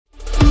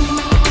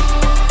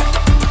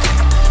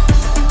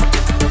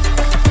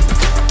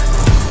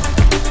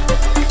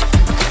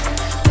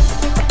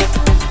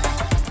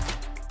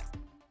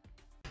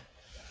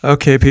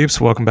Okay,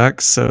 peeps, welcome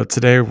back. So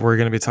today we're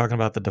going to be talking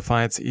about the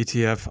Defiance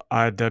ETF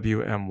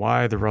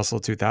IWMY, the Russell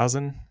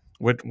 2000.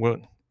 What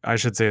I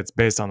should say it's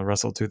based on the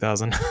Russell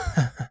 2000.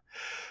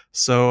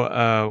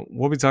 So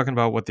we'll be talking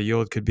about what the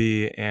yield could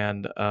be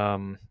and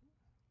kind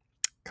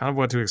of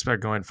what to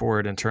expect going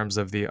forward in terms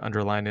of the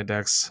underlying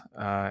index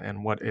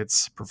and what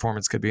its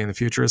performance could be in the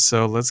future.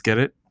 So let's get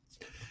it.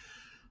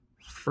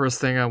 First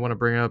thing I want to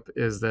bring up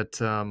is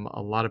that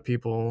a lot of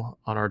people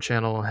on our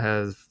channel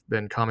have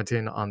been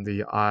commenting on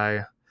the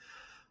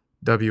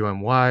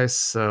IWMY.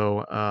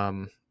 So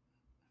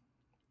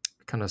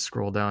kind of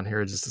scroll down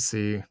here just to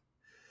see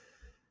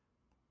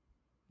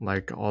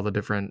like all the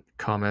different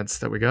comments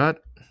that we got.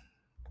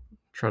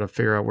 Try to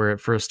figure out where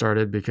it first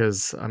started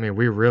because I mean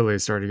we really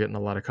started getting a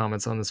lot of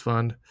comments on this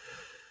fund.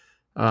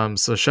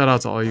 So shout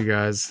out to all you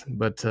guys.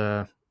 But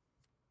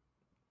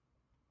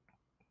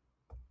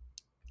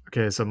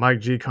okay, so Mike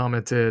G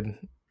commented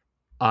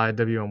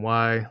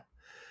IWMY.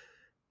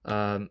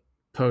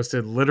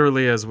 Posted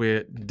literally as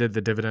we did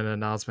the dividend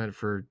announcement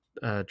for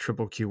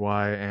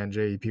QQQY and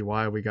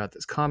JEPY. We got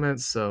this comment,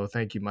 so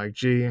thank you, Mike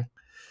G.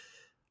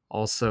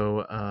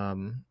 Also,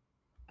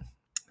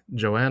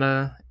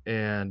 Joanna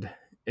and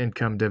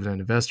Income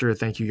Dividend Investor,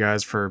 thank you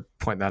guys for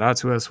pointing that out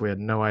to us. We had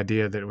no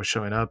idea that it was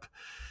showing up.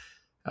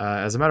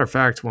 As a matter of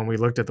fact, when we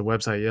looked at the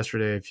website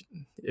yesterday,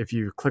 if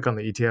you click on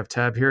the ETF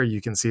tab here, you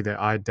can see the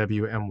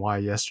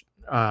IWMY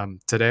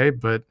today,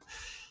 but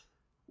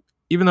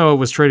even though it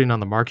was trading on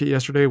the market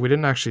yesterday, we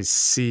didn't actually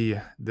see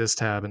this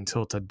tab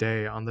until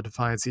today on the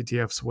Defiance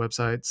ETF's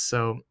website.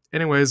 So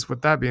anyways,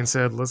 with that being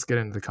said, let's get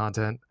into the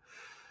content.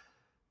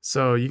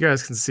 So you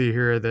guys can see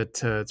here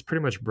that it's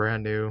pretty much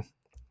brand new.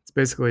 It's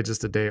basically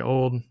just a day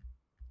old.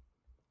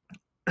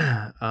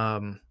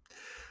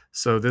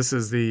 So this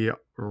is the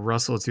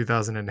Russell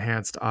 2000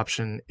 Enhanced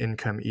Option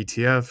Income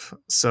ETF.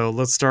 So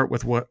let's start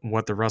with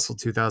what the Russell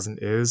 2000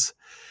 is.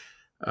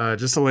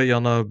 Just to let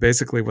y'all know,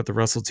 basically what the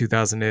Russell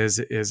 2000 is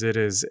it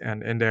is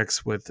an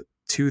index with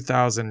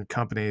 2,000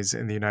 companies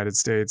in the United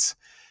States.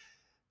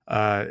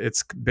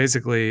 It's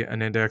basically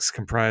an index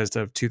comprised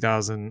of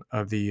 2,000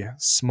 of the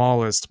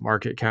smallest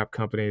market cap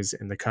companies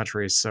in the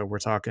country. So we're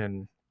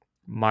talking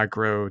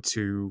micro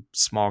to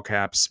small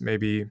caps.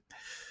 Maybe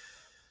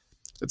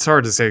it's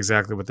hard to say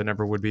exactly what the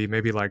number would be.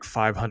 Maybe like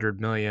 500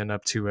 million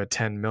up to a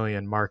 10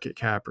 million market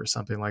cap or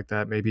something like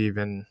that. Maybe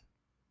even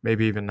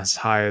as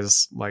high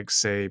as like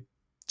say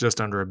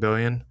just under $1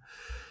 billion.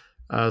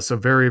 So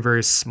very,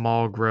 very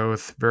small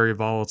growth, very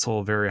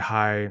volatile, very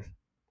high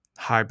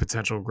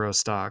potential growth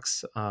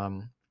stocks.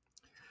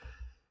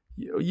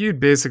 You'd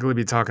basically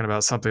be talking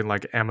about something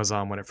like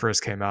Amazon when it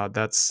first came out.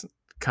 That's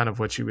kind of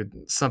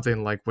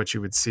something like what you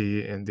would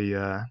see in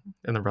the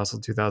Russell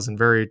 2000.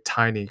 Very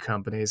tiny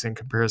companies in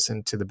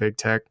comparison to the big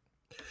tech.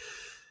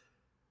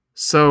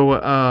 So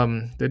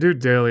they do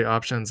daily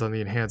options on the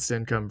enhanced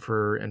income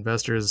for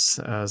investors.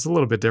 It's a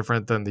little bit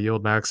different than the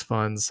Yield Max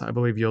funds. I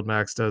believe Yield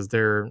Max does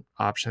their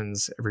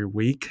options every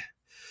week.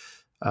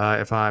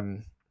 If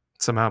I'm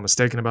somehow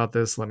mistaken about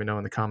this, let me know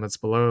in the comments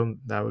below.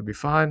 That would be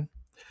fine.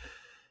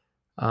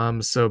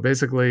 So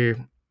basically,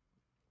 it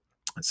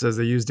says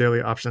they use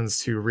daily options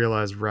to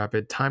realize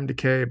rapid time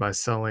decay by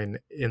selling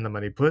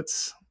in-the-money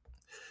puts.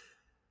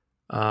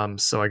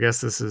 So I guess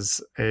this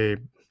is a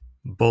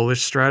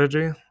bullish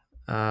strategy.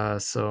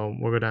 So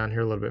we'll go down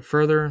here a little bit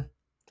further.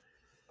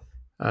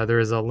 There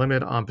is a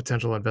limit on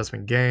potential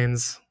investment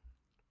gains.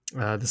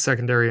 The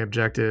secondary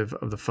objective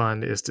of the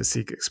fund is to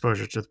seek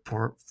exposure to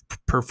the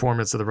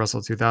performance of the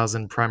Russell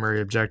 2000. Primary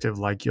objective,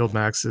 like Yield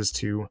Max, is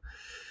to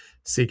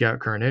seek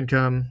out current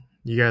income.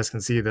 You guys can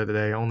see that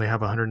they only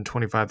have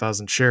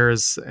 125,000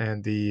 shares,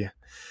 and the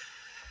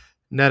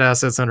net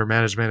assets under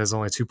management is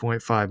only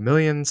 2.5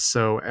 million.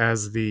 So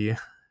as the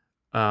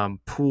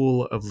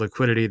pool of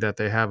liquidity that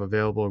they have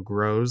available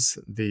grows,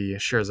 the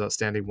shares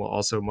outstanding will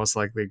also most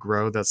likely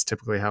grow. That's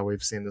typically how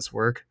we've seen this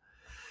work.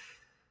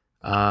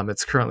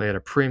 It's currently at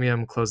a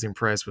premium. Closing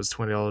price was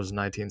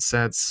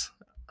 $20.19.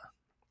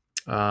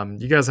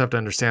 You guys have to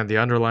understand the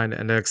underlying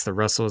index, the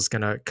Russell, is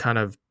going to kind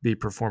of be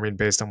performing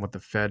based on what the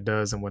Fed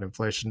does and what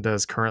inflation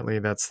does currently.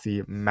 That's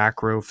the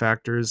macro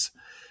factors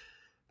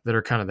that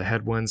are kind of the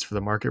headwinds for the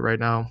market right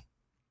now.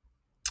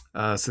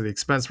 So the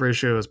expense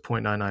ratio is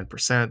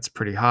 0.99%. It's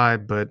pretty high,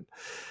 but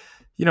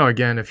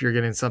again, if you're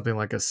getting something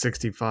like a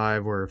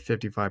 65 or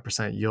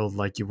 55% yield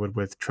like you would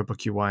with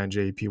QQQY and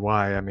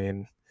JEPY, I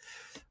mean,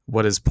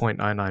 what is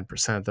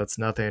 0.99%? That's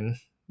nothing.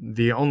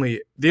 The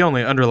only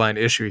underlying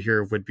issue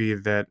here would be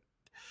that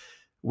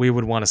we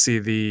would want to see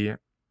the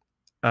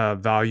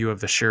value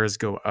of the shares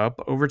go up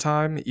over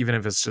time, even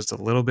if it's just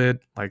a little bit,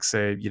 like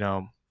say, I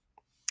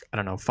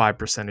don't know,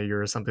 5% a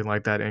year or something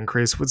like that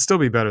increase would still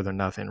be better than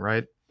nothing,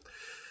 right?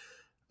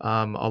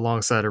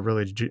 Alongside a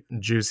really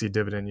juicy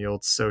dividend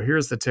yield. So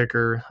here's the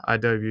ticker,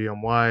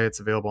 IWMY. It's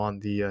available on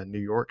the New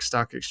York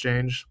Stock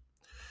Exchange.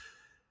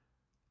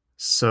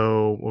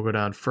 So we'll go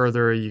down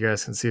further. You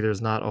guys can see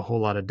there's not a whole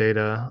lot of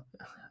data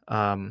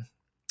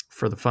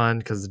for the fund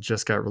because it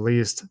just got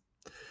released.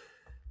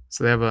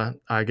 So they have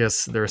I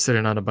guess they're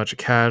sitting on a bunch of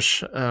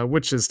cash,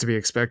 which is to be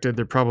expected.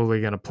 They're probably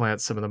going to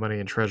plant some of the money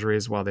in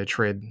treasuries while they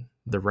trade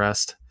the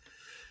rest.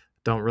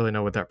 Don't really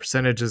know what that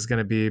percentage is going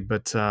to be,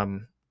 but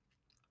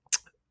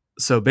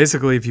so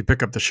basically, if you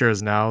pick up the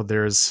shares now,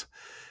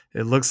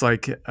 it looks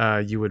like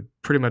you would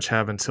pretty much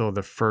have until the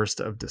 1st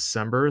of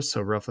December,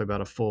 so roughly about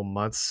a full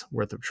month's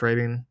worth of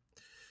trading.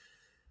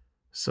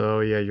 So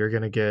yeah, you're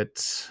going to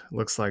get,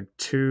 looks like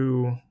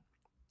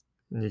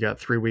and you got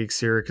 3 weeks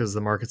here because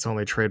the markets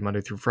only trade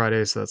Monday through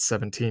Friday, so that's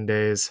 17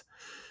 days.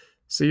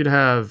 So you'd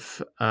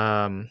have,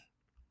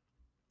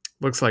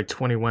 looks like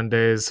 21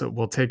 days.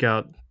 We'll take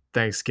out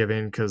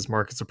Thanksgiving because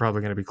markets are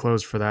probably going to be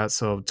closed for that.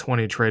 So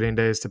 20 trading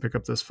days to pick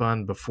up this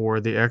fund before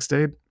the X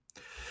date.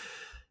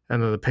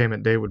 And then the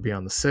payment date would be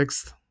on the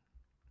 6th.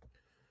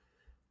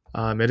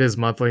 It is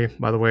monthly,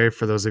 by the way.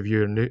 For those of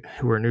you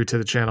who are new to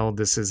the channel,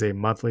 this is a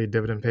monthly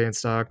dividend paying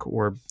stock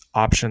or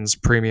options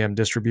premium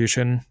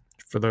distribution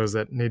for those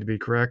that need to be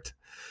correct.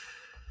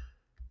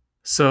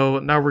 So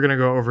now we're going to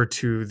go over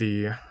to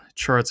the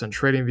charts on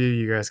TradingView.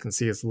 You guys can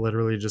see it's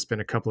literally just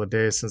been a couple of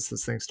days since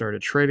this thing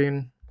started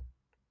trading.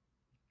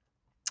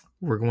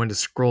 We're going to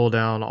scroll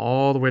down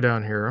all the way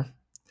down here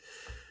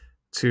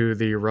to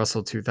the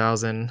Russell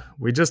 2000.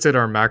 We just did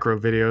our macro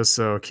video,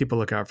 so keep a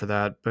lookout for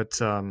that.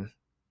 But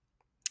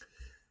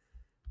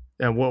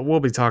and we'll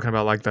be talking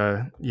about like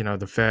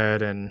the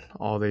Fed and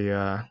all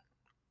the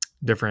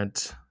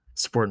different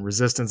support and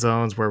resistance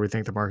zones where we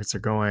think the markets are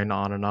going,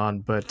 on and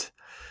on. But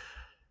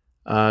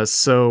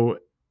so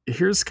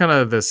here's kind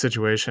of the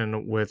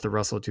situation with the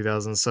Russell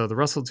 2000. So the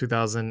Russell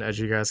 2000, as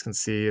you guys can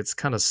see, it's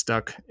kind of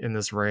stuck in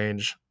this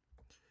range,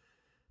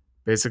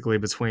 basically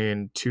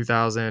between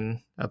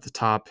 2000 at the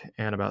top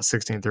and about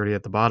 1630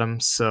 at the bottom.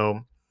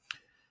 So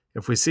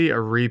if we see a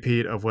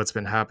repeat of what's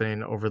been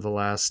happening over the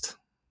last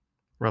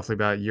roughly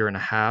about a year and a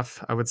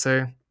half, I would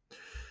say,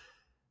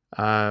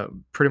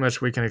 pretty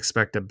much we can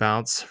expect a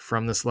bounce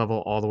from this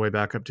level all the way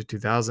back up to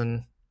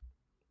 2000.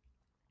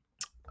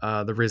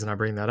 The reason I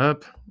bring that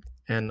up,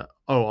 and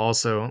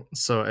also,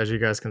 so as you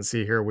guys can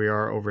see here, we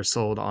are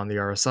oversold on the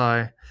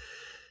RSI,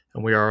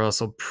 and we are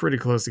also pretty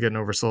close to getting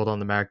oversold on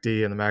the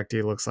MACD, and the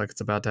MACD looks like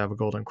it's about to have a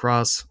golden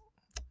cross.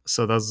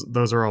 So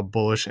those are all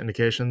bullish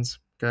indications.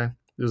 Okay,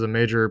 there's a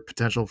major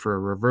potential for a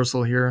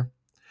reversal here.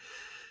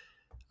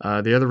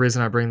 The other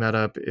reason I bring that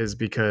up is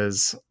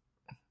because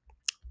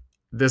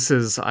this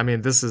is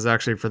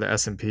actually for the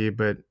S&P,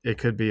 but it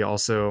could be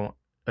also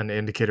an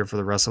indicator for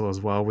the Russell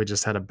as well. We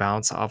just had a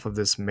bounce off of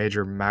this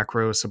major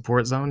macro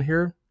support zone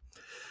here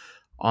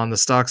on the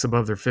stocks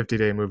above their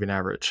 50-day moving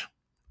average.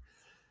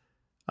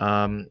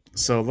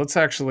 So let's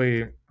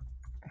actually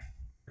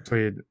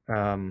try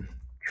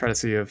to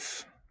see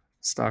if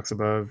stocks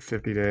above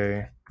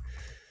 50-day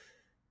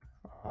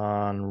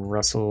on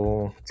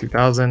Russell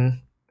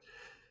 2000.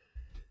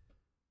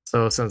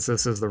 So since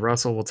this is the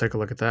Russell, we'll take a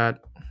look at that.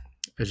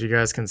 As you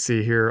guys can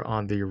see here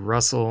on the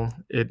Russell,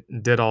 it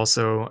did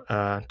also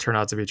turn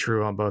out to be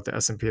true on both the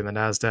S&P and the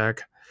NASDAQ.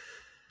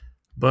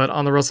 But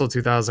on the Russell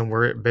 2000,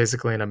 we're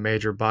basically in a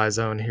major buy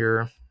zone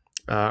here,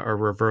 a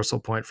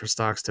reversal point for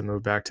stocks to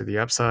move back to the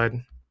upside.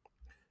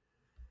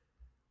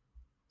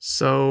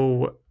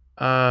 So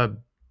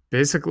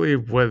basically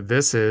what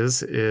this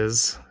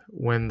is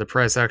when the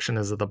price action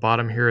is at the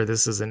bottom here,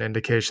 this is an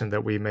indication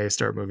that we may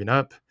start moving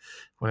up.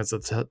 When it's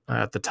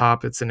at the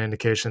top, it's an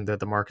indication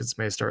that the markets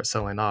may start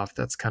selling off.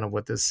 That's kind of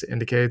what this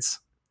indicates.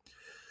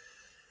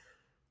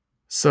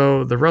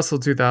 So the Russell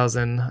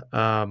 2000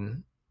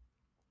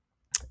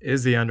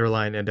 is the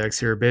underlying index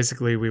here.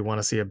 Basically, we want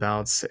to see a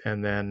bounce,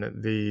 and then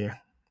the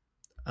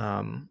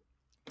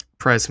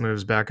price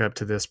moves back up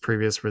to this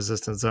previous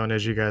resistance zone.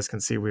 As you guys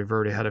can see, we've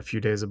already had a few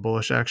days of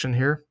bullish action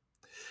here.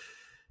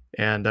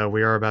 And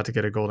we are about to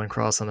get a golden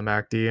cross on the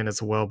MACD, and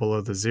it's well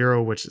below the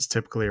 0, which is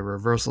typically a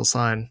reversal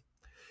sign.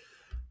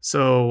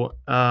 So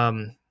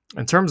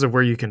in terms of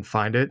where you can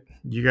find it,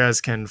 you guys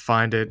can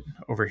find it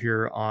over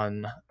here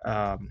on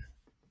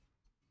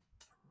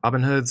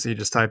Robinhood. So you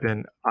just type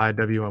in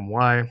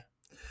IWMY,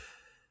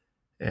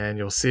 and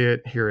you'll see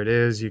it. Here it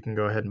is. You can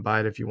go ahead and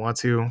buy it if you want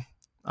to.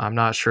 I'm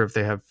not sure if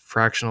they have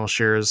fractional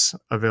shares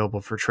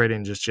available for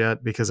trading just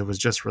yet because it was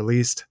just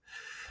released.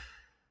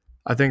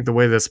 I think the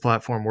way this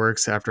platform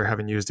works after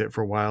having used it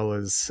for a while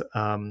is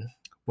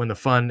when the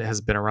fund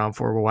has been around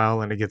for a while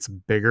and it gets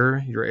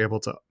bigger, you're able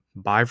to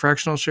buy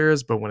fractional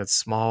shares, but when it's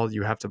small,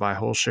 you have to buy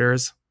whole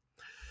shares.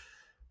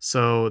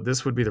 So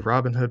this would be the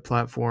Robinhood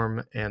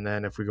platform. And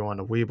then if we go on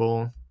to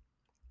Webull,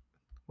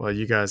 well,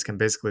 you guys can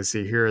basically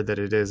see here that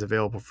it is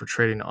available for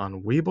trading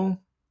on Webull.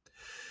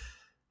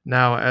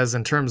 Now, as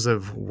in terms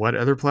of what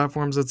other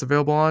platforms it's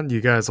available on,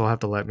 you guys will have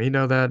to let me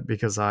know that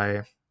because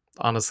I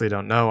honestly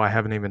don't know. I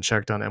haven't even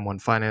checked on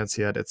M1 Finance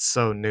yet. It's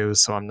so new,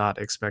 so I'm not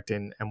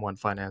expecting M1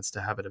 Finance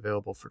to have it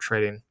available for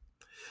trading.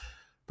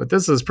 But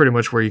this is pretty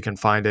much where you can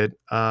find it.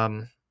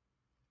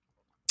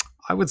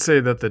 I would say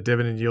that the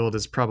dividend yield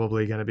is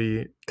probably going to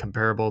be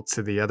comparable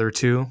to the other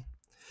two,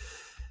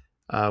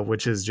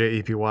 which is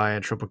JEPY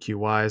and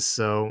QQQY.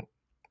 So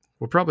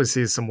we'll probably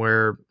see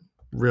somewhere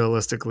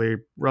realistically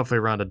roughly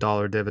around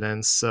 $1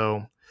 dividends.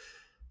 So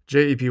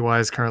JEPY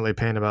is currently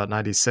paying about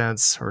 90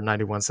 cents or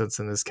 91 cents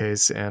in this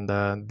case, and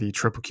the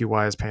triple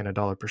QY is paying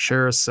 $1 per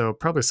share, so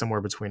probably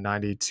somewhere between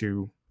 90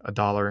 to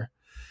 $1.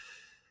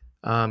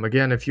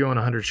 Again, if you own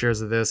 100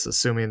 shares of this,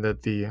 assuming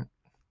that the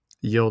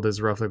yield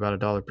is roughly about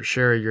 $1 per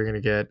share, you're going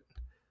to get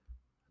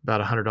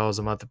about $100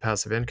 a month of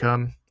passive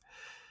income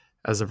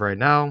as of right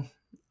now.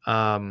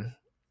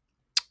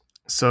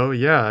 So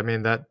yeah, I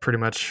mean, that pretty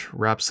much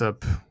wraps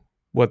up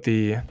what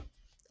the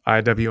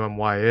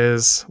IWMY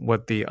is,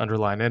 what the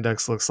underlying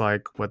index looks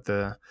like, what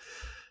the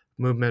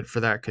movement for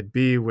that could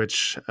be,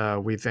 which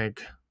we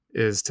think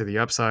is to the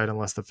upside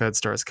unless the Fed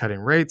starts cutting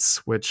rates,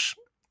 which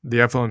the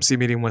FOMC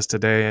meeting was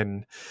today,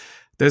 and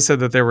they said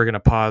that they were going to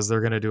pause. They're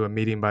going to do a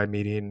meeting by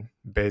meeting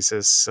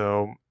basis.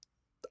 So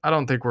I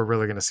don't think we're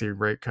really going to see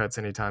rate cuts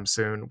anytime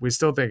soon. We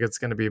still think it's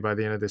going to be by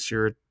the end of this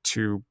year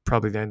to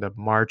probably the end of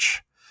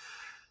March,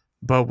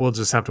 but we'll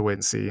just have to wait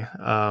and see.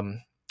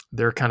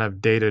 They're kind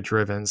of data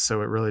driven,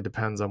 so it really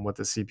depends on what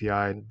the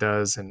CPI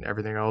does and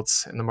everything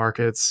else in the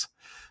markets,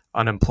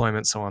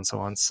 unemployment, so on and so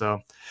on. So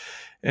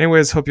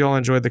anyways, hope you all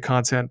enjoyed the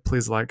content.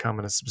 Please like,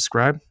 comment, and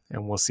subscribe,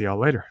 and we'll see y'all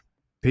later.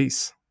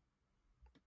 Peace.